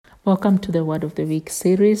Welcome to the Word of the Week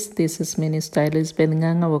series. This is Minister Elizabeth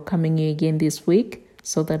Nganga. We're coming here again this week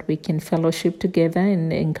so that we can fellowship together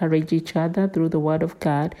and encourage each other through the Word of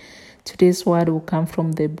God. Today's word will come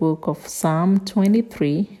from the book of Psalm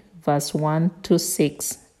 23, verse 1 to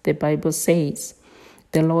 6. The Bible says,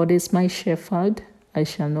 "The Lord is my shepherd, I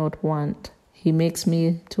shall not want. He makes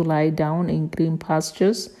me to lie down in green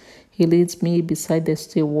pastures. He leads me beside the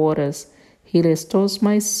still waters. He restores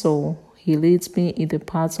my soul. He leads me in the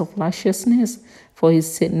paths of righteousness for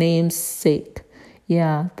his name's sake.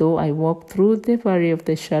 Yeah, though I walk through the valley of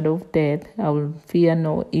the shadow of death, I will fear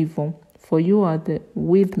no evil. For you are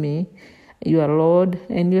with me. Your Lord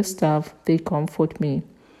and your staff, they comfort me.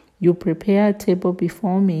 You prepare a table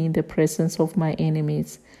before me in the presence of my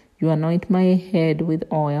enemies. You anoint my head with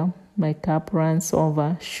oil. My cup runs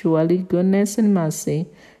over. Surely goodness and mercy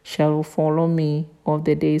shall follow me all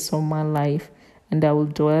the days of my life, and I will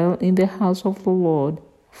dwell in the house of the Lord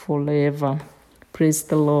forever." Praise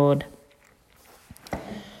the Lord.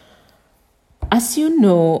 As you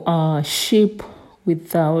know, sheep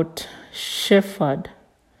without shepherd,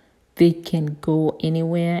 they can go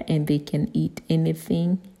anywhere and they can eat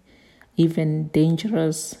anything, even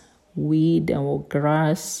dangerous weed or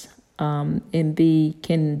grass, and they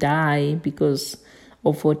can die because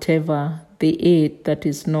of whatever they ate that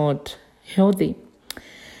is not healthy.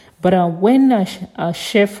 But when a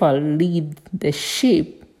shepherd leads the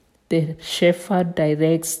sheep, the shepherd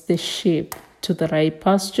directs the sheep to the right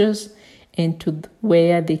pastures and to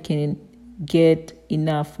where they can get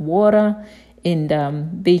enough water and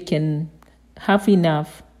they can have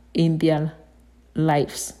enough in their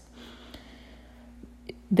lives.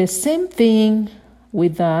 The same thing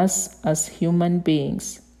with us as human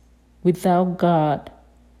beings. Without God,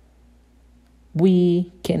 we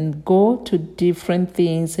can go to different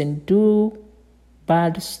things and do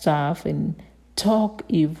bad stuff and talk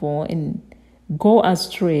evil and go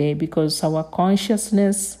astray because our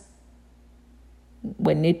consciousness,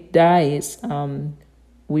 when it dies,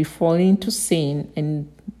 we fall into sin and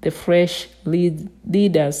the flesh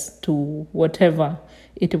lead us to whatever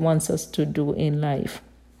it wants us to do in life.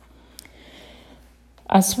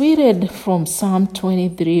 As we read from Psalm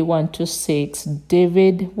 23, 1 to 6,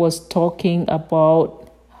 David was talking about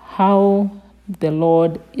how the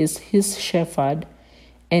Lord is his shepherd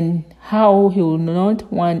and how he will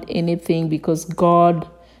not want anything because God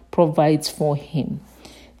provides for him.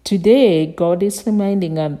 Today, God is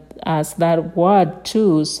reminding us that word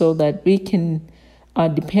too, so that we can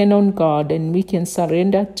depend on God and we can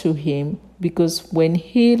surrender to him, because when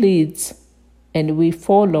he leads and we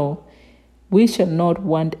follow, we shall not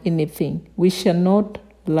want anything. We shall not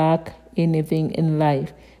lack anything in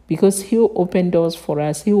life because he will open doors for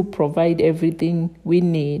us. He will provide everything we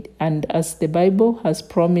need. And as the Bible has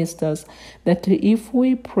promised us, that if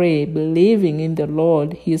we pray believing in the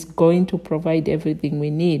Lord, he is going to provide everything we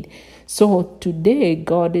need. So today,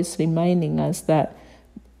 God is reminding us that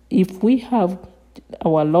if we have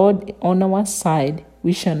our Lord on our side,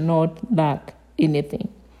 we shall not lack anything.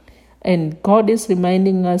 And God is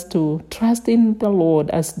reminding us to trust in the Lord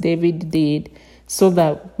as David did, so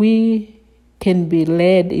that we can be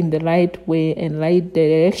led in the right way and right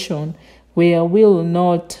direction, where we will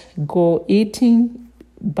not go eating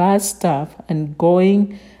bad stuff and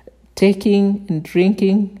taking and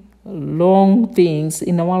drinking long things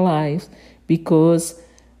in our lives, because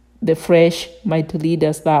the flesh might lead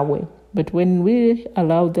us that way. But when we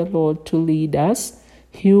allow the Lord to lead us,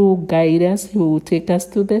 he will guide us, he will take us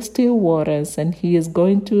to the still waters, and he is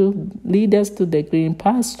going to lead us to the green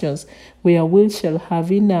pastures where we shall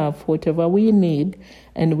have enough, whatever we need,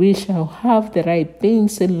 and we shall have the right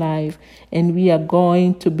things in life, and we are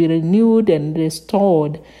going to be renewed and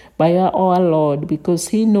restored by our Lord, because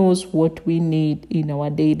he knows what we need in our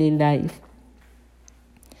daily life.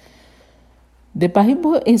 The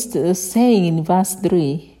Bible is saying in verse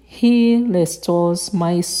 3, "He restores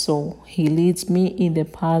my soul. He leads me in the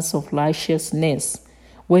paths of righteousness."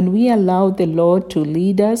 When we allow the Lord to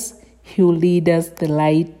lead us, he will lead us the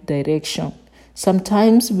right direction.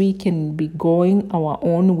 Sometimes we can be going our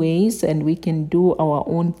own ways and we can do our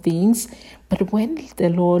own things, but when the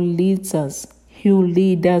Lord leads us, he will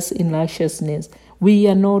lead us in righteousness. We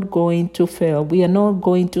are not going to fail. We are not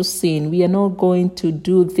going to sin. We are not going to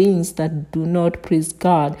do things that do not please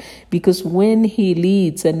God, because when he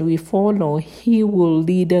leads and we follow, he will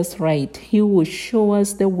lead us right. He will show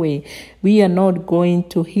us the way. We are not going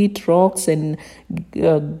to hit rocks and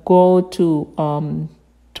go to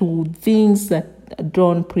things that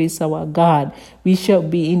don't please our God. We shall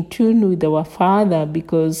be in tune with our Father,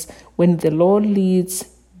 because when the Lord leads,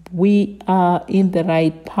 we are in the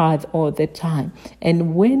right path all the time.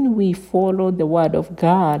 And when we follow the word of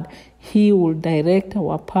God, He will direct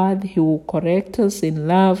our path. He will correct us in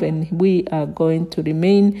love, and we are going to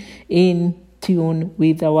remain in tune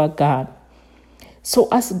with our God. So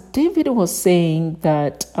as David was saying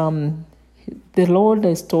that the Lord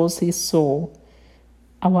restores his soul,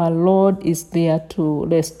 our Lord is there to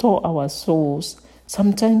restore our souls.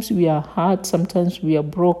 Sometimes we are hurt, sometimes we are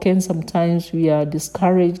broken, sometimes we are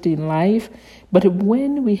discouraged in life. But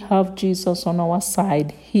when we have Jesus on our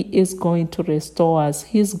side, He is going to restore us.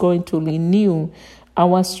 He is going to renew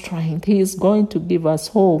our strength. He is going to give us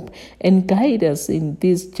hope and guide us in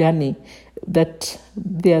this journey. That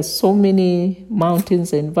there are so many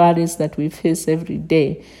mountains and valleys that we face every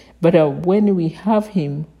day. But when we have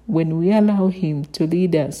Him, when we allow Him to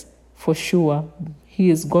lead us, for sure, He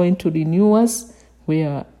is going to renew us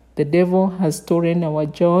where the devil has stolen our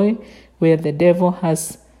joy, where the devil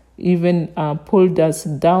has even pulled us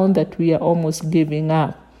down that we are almost giving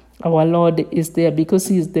up. Our Lord is there because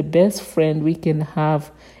He is the best friend we can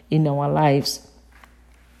have in our lives.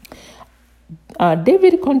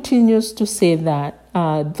 David continues to say that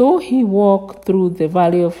though he walk through the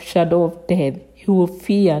valley of shadow of death, he will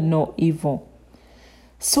fear no evil.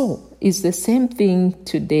 So it's the same thing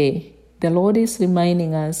today. The Lord is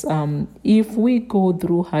reminding us, if we go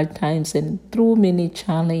through hard times and through many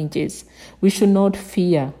challenges, we should not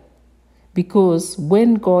fear, because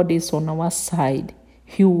when God is on our side,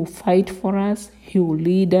 He will fight for us, He will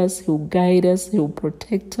lead us, He will guide us, He will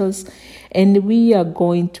protect us, and we are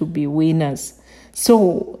going to be winners.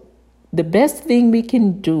 So the best thing we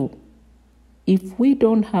can do, if we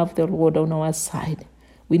don't have the Lord on our side,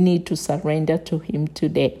 we need to surrender to Him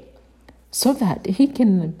today so that He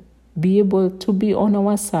can be able to be on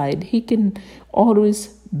our side. He can always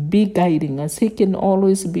be guiding us. He can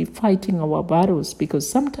always be fighting our battles, because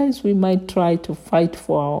sometimes we might try to fight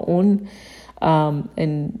for our own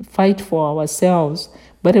and fight for ourselves,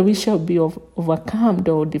 but we shall be overcome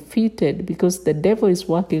or defeated because the devil is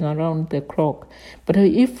working around the clock. But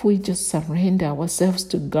if we just surrender ourselves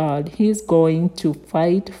to God, He is going to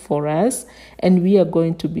fight for us and we are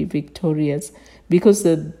going to be victorious. Because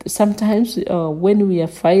sometimes when we are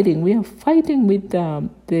fighting with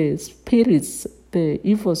the spirits, the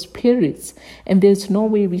evil spirits, and there's no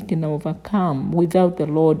way we can overcome without the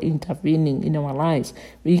Lord intervening in our lives.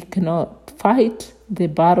 We cannot fight the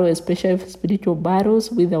battle, especially spiritual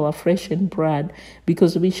battles, with our flesh and blood,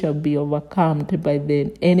 because we shall be overcome by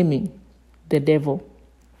the enemy, the devil.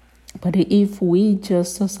 But if we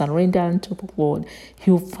just surrender unto the Lord,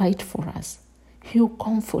 He will fight for us. He will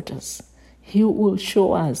comfort us. He will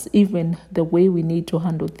show us even the way we need to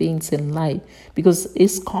handle things in life, because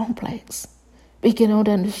it's complex. We cannot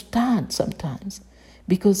understand sometimes,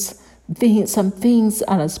 because some things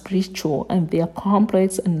are spiritual and they are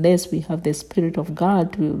complex. Unless we have the Spirit of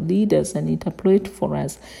God to lead us and interpret for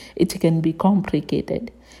us, it can be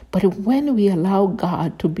complicated. But when we allow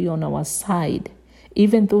God to be on our side,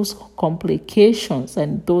 even those complications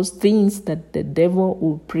and those things that the devil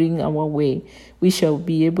will bring our way, we shall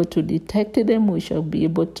be able to detect them. We shall be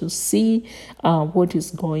able to see what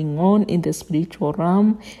is going on in the spiritual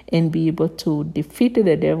realm and be able to defeat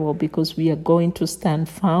the devil, because we are going to stand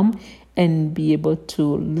firm and be able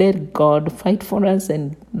to let God fight for us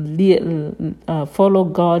and follow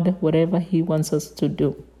God whatever He wants us to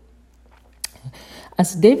do.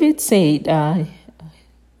 As David said,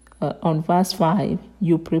 on verse 5,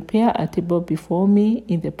 you prepare a table before me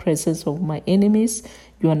in the presence of my enemies.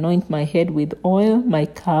 You anoint my head with oil, my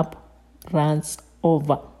cup runs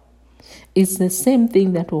over. It's the same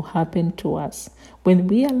thing that will happen to us. When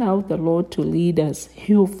we allow the Lord to lead us,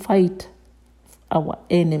 He will fight our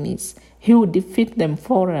enemies. He will defeat them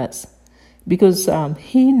for us. Because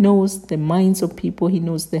He knows the minds of people, He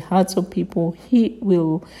knows the hearts of people. He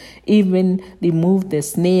will even remove the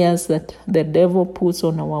snares that the devil puts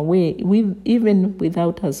on our way, even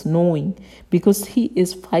without us knowing, because He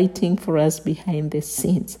is fighting for us behind the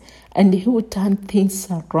scenes. And He will turn things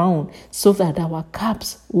around so that our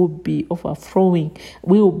cups will be overflowing.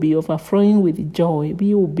 We will be overflowing with joy.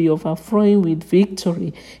 We will be overflowing with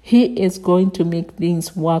victory. He is going to make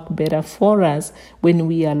things work better for us when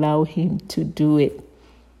we allow Him to do it.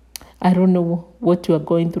 I don't know what you are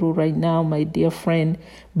going through right now, my dear friend,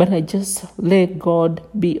 but I just let God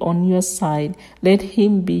be on your side. Let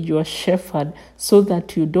Him be your shepherd so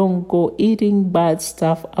that you don't go eating bad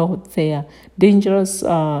stuff out there, dangerous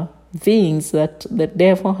things that the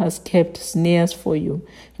devil has kept snares for you.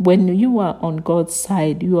 When you are on God's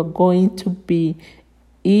side, you are going to be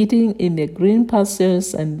eating in the green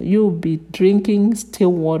pastures, and you'll be drinking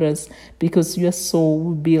still waters, because your soul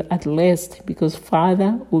will be at rest, because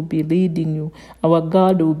Father will be leading you. Our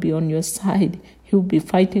God will be on your side. He will be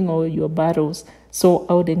fighting all your battles. So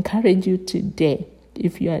I would encourage you today,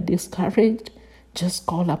 if you are discouraged, just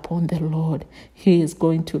call upon the Lord. He is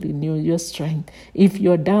going to renew your strength. If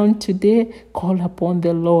you're down today, call upon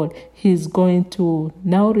the Lord. He is going to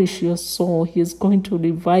nourish your soul. He is going to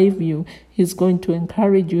revive you. He is going to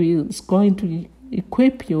encourage you. He is going to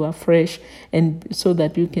equip you afresh, and so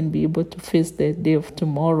that you can be able to face the day of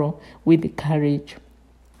tomorrow with courage.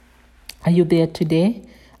 Are you there today?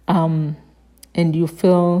 And you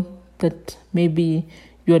feel that maybe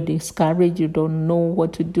you're discouraged, you don't know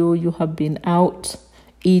what to do, you have been out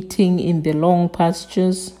eating in the long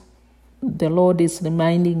pastures. The Lord is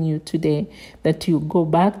reminding you today that you go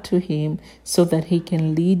back to Him so that He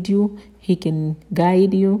can lead you, He can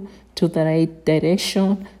guide you to the right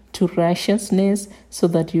direction, to righteousness, so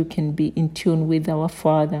that you can be in tune with our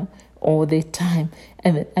Father all the time.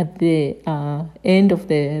 And at the end of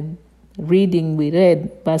the reading we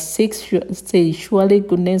read, verse 6 says, "Surely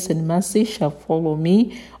goodness and mercy shall follow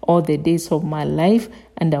me all the days of my life,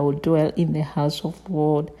 and I will dwell in the house of the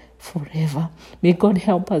Lord forever." May God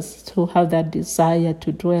help us to have that desire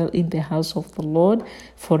to dwell in the house of the Lord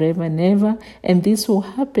forever and ever. And this will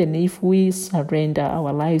happen if we surrender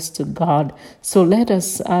our lives to God. So let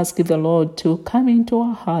us ask the Lord to come into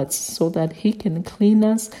our hearts so that He can clean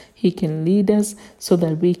us, He can lead us, so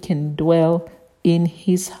that we can dwell in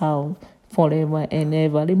His house forever and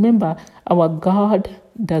ever. Remember, our God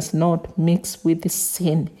does not mix with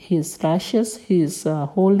sin. He is righteous, He is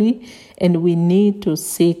holy, and we need to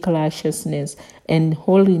seek righteousness and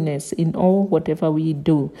holiness in all whatever we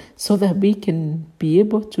do, so that we can be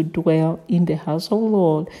able to dwell in the house of the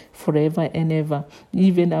Lord forever and ever.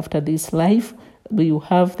 Even after this life, we will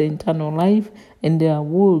have the eternal life, and there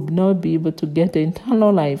will not be able to get the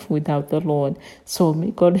eternal life without the Lord. So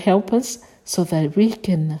may God help us so that we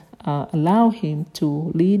can allow Him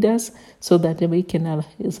to lead us, so that we can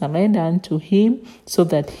surrender unto Him, so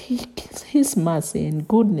that His mercy and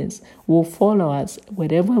goodness will follow us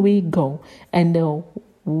wherever we go, and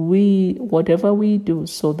whatever we do,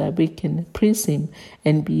 so that we can praise Him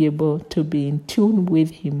and be able to be in tune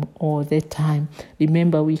with Him all the time.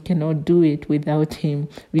 Remember, we cannot do it without Him.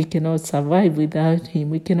 We cannot survive without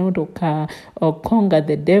Him. We cannot conquer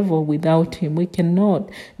the devil without Him. We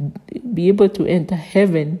cannot be able to enter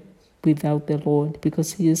heaven without the Lord,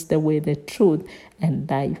 because He is the way, the truth, and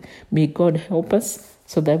life. May God help us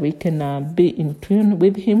so that we can be in tune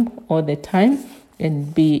with Him all the time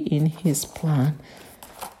and be in His plan.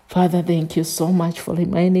 Father, thank you so much for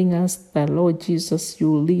reminding us that, Lord Jesus,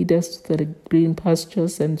 you lead us to the green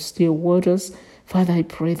pastures and still waters. Father, I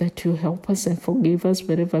pray that you help us and forgive us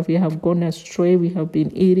wherever we have gone astray. We have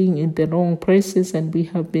been eating in the wrong places, and we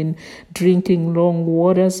have been drinking wrong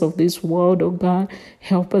waters of this world, oh God.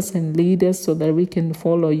 Help us and lead us so that we can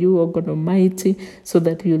follow you, oh God Almighty, so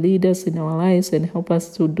that you lead us in our lives and help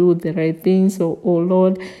us to do the right things. Oh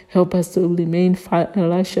Lord, help us to remain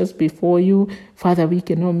righteous before you. Father, we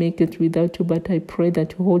cannot make it without you, but I pray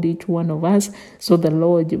that you hold each one of us so that,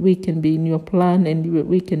 Lord, we can be in your plan and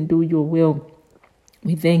we can do your will.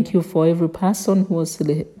 We thank you for every person who is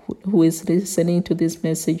listening to this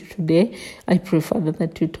message today. I pray, Father,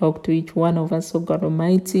 that you talk to each one of us, O God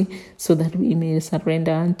Almighty, so that we may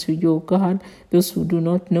surrender unto you, God. Those who do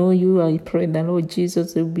not know you, I pray that, Lord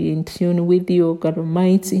Jesus, will be in tune with you, O God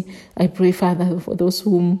Almighty. I pray, Father, for those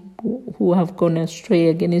who have gone astray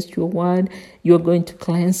against your word, you are going to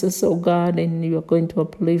cleanse us, oh God, and you are going to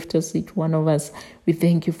uplift us, each one of us. We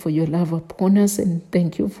thank you for your love upon us, and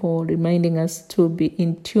thank you for reminding us to be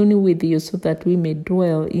in tune with you so that we may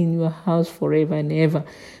dwell in your house forever and ever.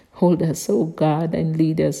 Hold us, oh God, and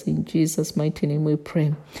lead us. In Jesus' mighty name we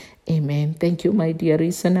pray. Amen. Thank you, my dear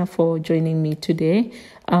listener, for joining me today.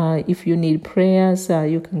 If you need prayers,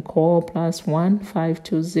 you can call +1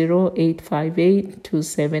 520 858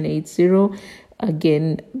 2780.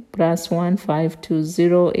 Again, +1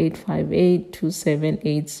 520 858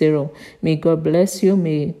 2780. May God bless you.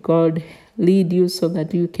 May God lead you so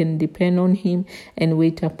that you can depend on Him and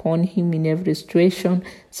wait upon Him in every situation,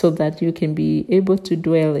 so that you can be able to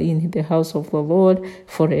dwell in the house of the Lord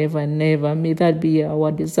forever and ever. May that be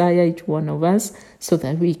our desire, each one of us, so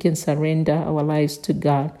that we can surrender our lives to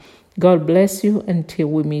God. God bless you until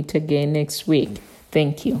we meet again next week.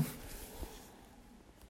 Thank you.